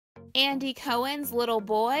Andy Cohen's little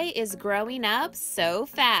boy is growing up so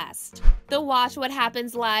fast. The Watch What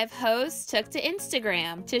Happens Live host took to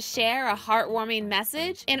Instagram to share a heartwarming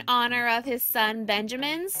message in honor of his son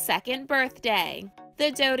Benjamin's second birthday.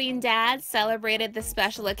 The doting dad celebrated the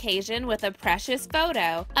special occasion with a precious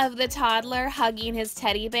photo of the toddler hugging his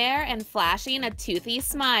teddy bear and flashing a toothy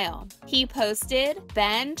smile. He posted,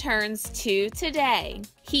 "Ben turns 2 today.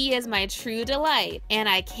 He is my true delight, and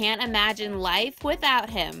I can't imagine life without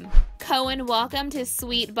him." Cohen welcomed his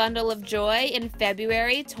sweet bundle of joy in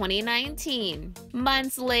February 2019.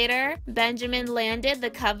 Months later, Benjamin landed the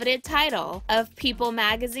coveted title of People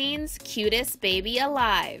magazine's cutest baby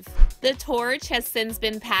alive. The torch has since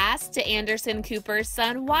been passed to Anderson Cooper's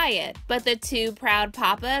son Wyatt, but the two proud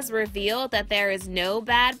papas revealed that there is no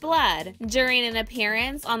bad blood during an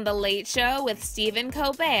appearance on The Late Show with Stephen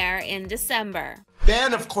Colbert in December.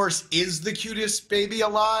 Ben, of course, is the cutest baby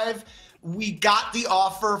alive. We got the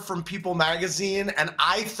offer from People magazine, and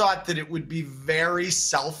I thought that it would be very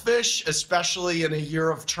selfish, especially in a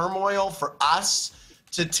year of turmoil, for us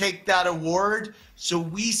to take that award. So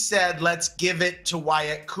we said, let's give it to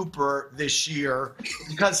Wyatt Cooper this year,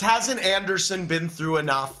 because hasn't Anderson been through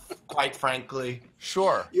enough, quite frankly?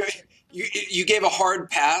 Sure. You gave a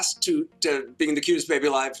hard pass to being the cutest baby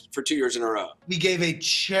alive for 2 years in a row. We gave a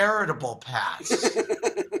charitable pass.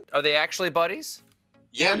 Are they actually buddies?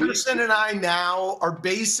 Yeah, Anderson and I now are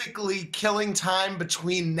basically killing time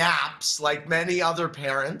between naps like many other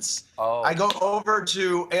parents. Oh. I go over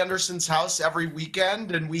to Anderson's house every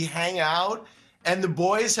weekend and we hang out, and the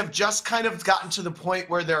boys have just kind of gotten to the point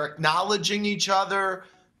where they're acknowledging each other.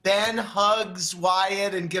 Ben hugs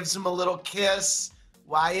Wyatt and gives him a little kiss.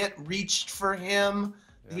 Wyatt reached for him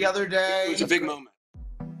the other day. it was a big moment.